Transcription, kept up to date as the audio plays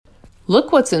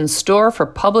Look what's in store for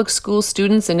public school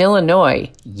students in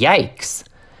Illinois. Yikes.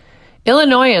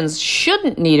 Illinoisans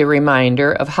shouldn't need a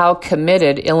reminder of how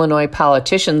committed Illinois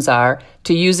politicians are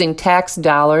to using tax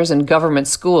dollars and government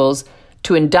schools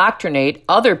to indoctrinate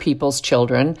other people's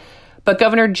children, but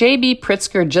Governor J.B.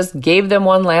 Pritzker just gave them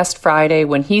one last Friday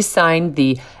when he signed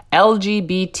the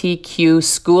LGBTQ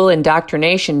school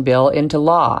indoctrination bill into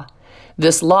law.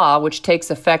 This law, which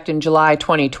takes effect in July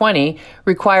 2020,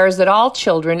 requires that all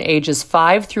children ages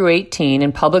 5 through 18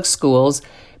 in public schools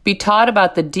be taught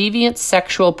about the deviant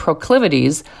sexual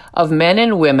proclivities of men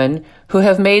and women who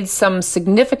have made some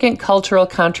significant cultural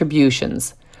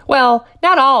contributions. Well,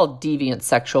 not all deviant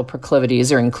sexual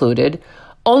proclivities are included.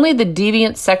 Only the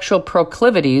deviant sexual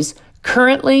proclivities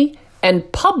currently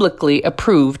and publicly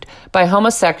approved by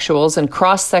homosexuals and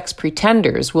cross-sex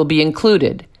pretenders will be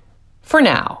included. For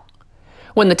now.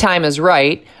 When the time is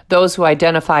right, those who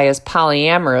identify as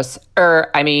polyamorous,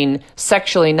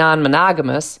 sexually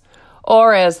non-monogamous,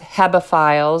 or as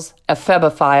hebephiles,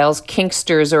 ephebophiles,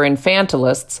 kinksters, or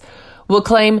infantilists, will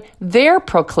claim their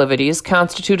proclivities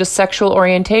constitute a sexual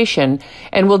orientation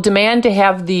and will demand to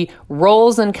have the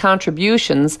roles and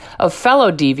contributions of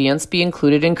fellow deviants be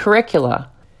included in curricula.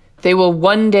 They will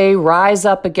one day rise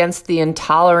up against the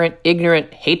intolerant,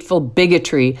 ignorant, hateful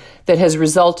bigotry that has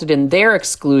resulted in their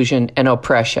exclusion and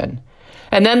oppression.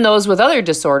 And then those with other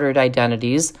disordered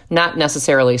identities, not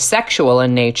necessarily sexual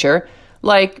in nature,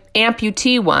 like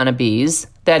amputee wannabes,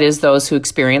 that is, those who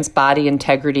experience body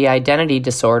integrity identity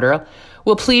disorder,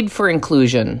 will plead for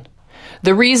inclusion.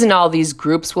 The reason all these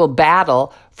groups will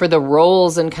battle for the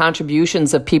roles and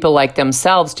contributions of people like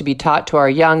themselves to be taught to our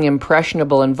young,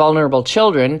 impressionable, and vulnerable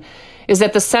children is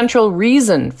that the central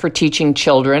reason for teaching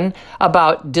children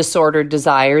about disordered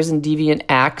desires and deviant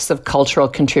acts of cultural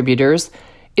contributors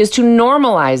is to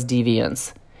normalize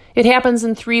deviance. It happens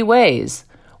in 3 ways.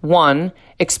 1,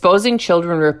 exposing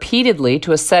children repeatedly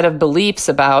to a set of beliefs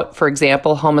about, for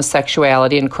example,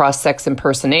 homosexuality and cross-sex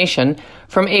impersonation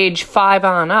from age 5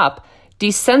 on up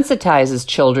desensitizes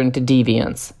children to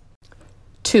deviance.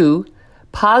 2,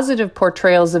 positive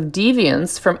portrayals of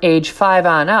deviance from age 5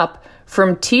 on up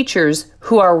from teachers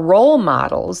who are role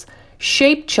models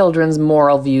shape children's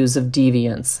moral views of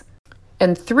deviance.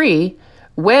 And 3,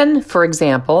 when, for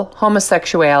example,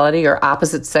 homosexuality or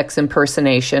opposite-sex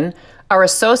impersonation are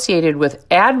associated with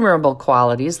admirable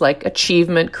qualities like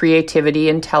achievement, creativity,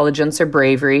 intelligence, or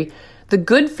bravery, the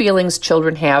good feelings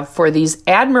children have for these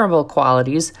admirable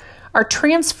qualities are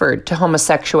transferred to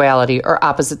homosexuality or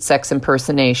opposite-sex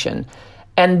impersonation.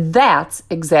 And that's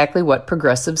exactly what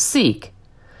progressives seek.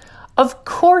 Of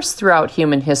course, throughout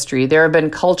human history, there have been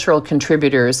cultural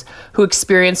contributors who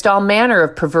experienced all manner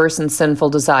of perverse and sinful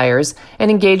desires and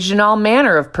engaged in all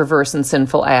manner of perverse and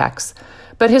sinful acts.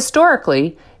 But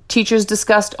historically, teachers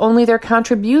discussed only their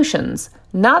contributions,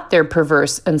 not their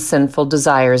perverse and sinful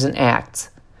desires and acts.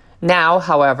 Now,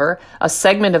 however, a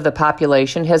segment of the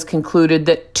population has concluded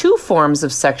that 2 forms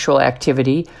of sexual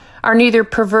activity are neither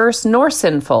perverse nor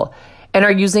sinful and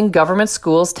are using government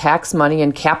schools, tax money,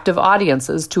 and captive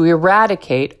audiences to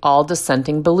eradicate all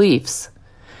dissenting beliefs.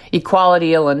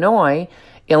 Equality Illinois,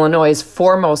 Illinois'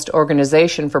 foremost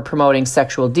organization for promoting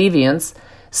sexual deviance,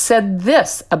 said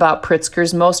this about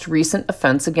Pritzker's most recent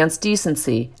offense against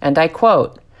decency, and I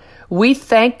quote, "We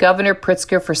thank Governor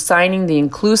Pritzker for signing the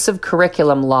inclusive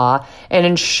curriculum law and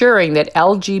ensuring that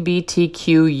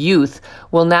LGBTQ youth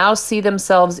will now see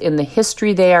themselves in the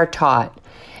history they are taught.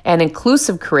 An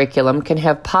inclusive curriculum can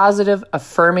have positive,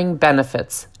 affirming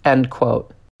benefits," end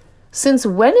quote. Since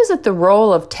when is it the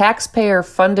role of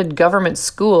taxpayer-funded government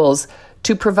schools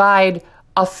to provide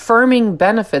affirming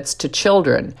benefits to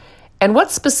children? And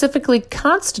what specifically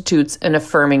constitutes an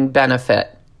affirming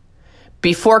benefit?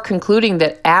 Before concluding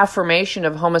that affirmation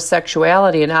of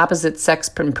homosexuality and opposite-sex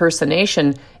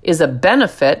impersonation is a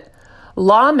benefit,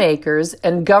 lawmakers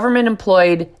and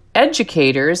government-employed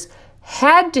educators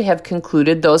had to have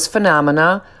concluded those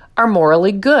phenomena are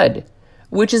morally good,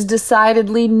 which is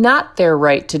decidedly not their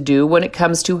right to do when it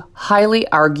comes to highly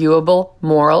arguable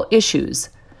moral issues.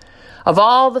 Of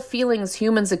all the feelings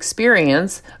humans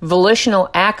experience, volitional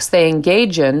acts they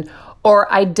engage in,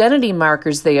 or identity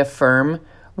markers they affirm,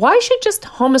 why should just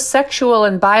homosexual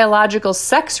and biological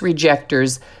sex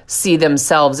rejectors see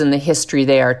themselves in the history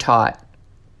they are taught?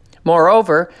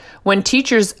 Moreover, when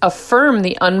teachers affirm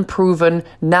the unproven,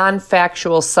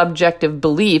 non-factual subjective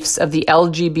beliefs of the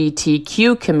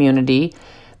LGBTQ community,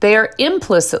 they are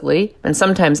implicitly, and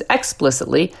sometimes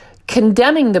explicitly,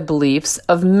 condemning the beliefs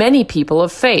of many people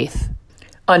of faith.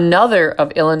 Another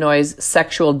of Illinois'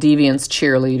 sexual deviance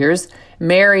cheerleaders,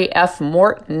 Mary F.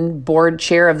 Morton, board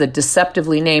chair of the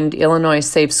deceptively named Illinois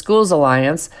Safe Schools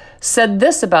Alliance, said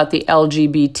this about the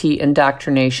LGBT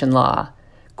indoctrination law,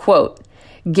 quote,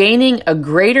 "Gaining a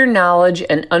greater knowledge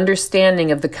and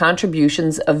understanding of the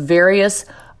contributions of various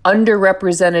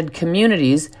underrepresented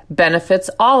communities benefits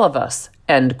all of us,"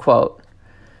 end quote.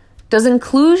 Does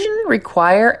inclusion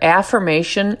require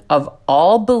affirmation of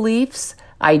all beliefs,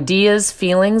 ideas,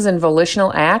 feelings, and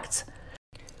volitional acts?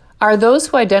 Are those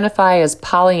who identify as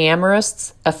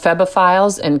polyamorous,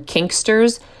 ephebophiles, and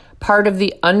kinksters part of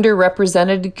the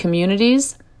underrepresented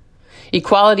communities?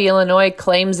 Equality Illinois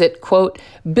claims it, quote,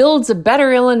 "builds a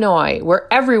better Illinois where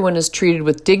everyone is treated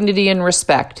with dignity and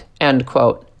respect," end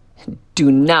quote.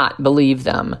 Do not believe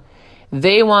them.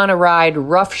 They want to ride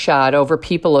roughshod over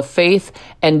people of faith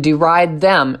and deride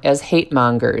them as hate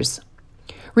mongers.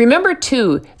 Remember,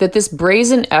 too, that this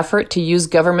brazen effort to use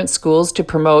government schools to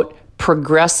promote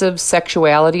progressive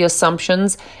sexuality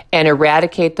assumptions and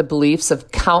eradicate the beliefs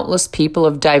of countless people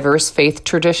of diverse faith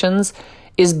traditions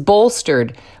is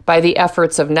bolstered by the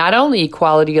efforts of not only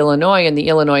Equality Illinois and the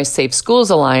Illinois Safe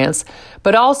Schools Alliance,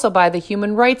 but also by the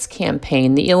Human Rights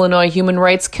Campaign, the Illinois Human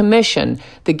Rights Commission,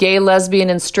 the Gay,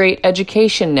 Lesbian, and Straight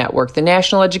Education Network, the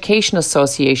National Education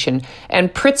Association,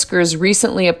 and Pritzker's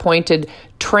recently appointed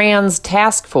Trans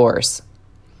Task Force.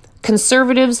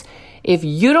 Conservatives, if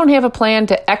you don't have a plan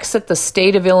to exit the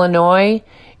state of Illinois,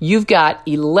 you've got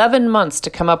 11 months to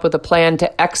come up with a plan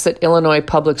to exit Illinois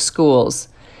public schools.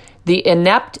 The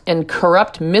inept and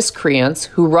corrupt miscreants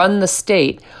who run the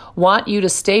state want you to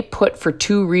stay put for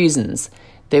two reasons.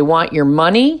 They want your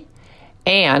money,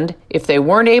 and if they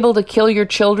weren't able to kill your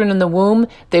children in the womb,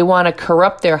 they want to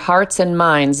corrupt their hearts and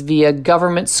minds via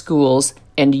government schools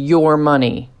and your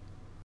money.